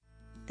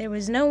There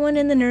was no one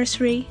in the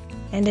nursery,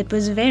 and it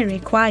was very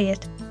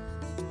quiet.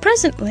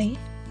 Presently,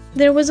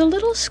 there was a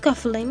little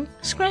scuffling,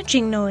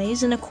 scratching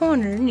noise in a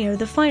corner near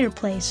the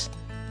fireplace,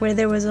 where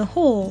there was a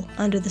hole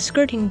under the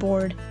skirting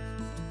board.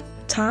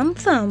 Tom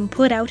Thumb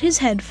put out his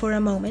head for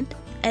a moment,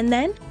 and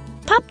then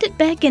popped it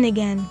back in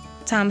again.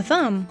 Tom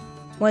Thumb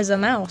was a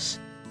mouse.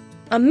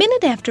 A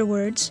minute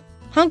afterwards,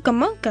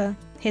 Hunca-Munca,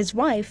 his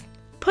wife,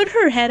 put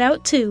her head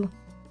out too,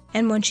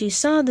 and when she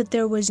saw that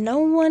there was no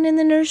one in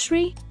the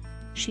nursery,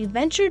 she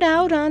ventured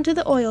out onto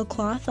the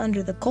oilcloth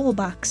under the coal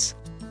box.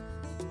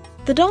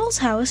 The doll's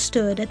house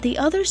stood at the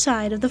other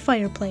side of the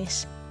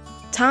fireplace.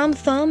 Tom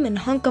Thumb and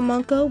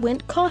Hunca-Munca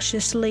went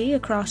cautiously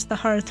across the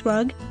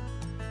hearthrug.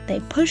 They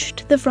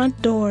pushed the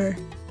front door.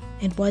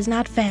 It was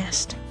not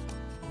fast.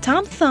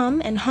 Tom Thumb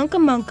and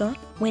Hunca-Munca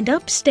went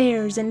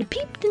upstairs and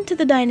peeped into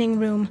the dining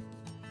room.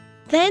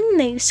 Then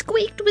they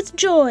squeaked with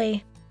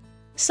joy.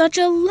 Such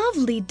a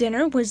lovely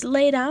dinner was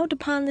laid out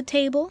upon the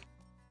table.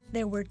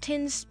 There were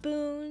tin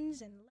spoons and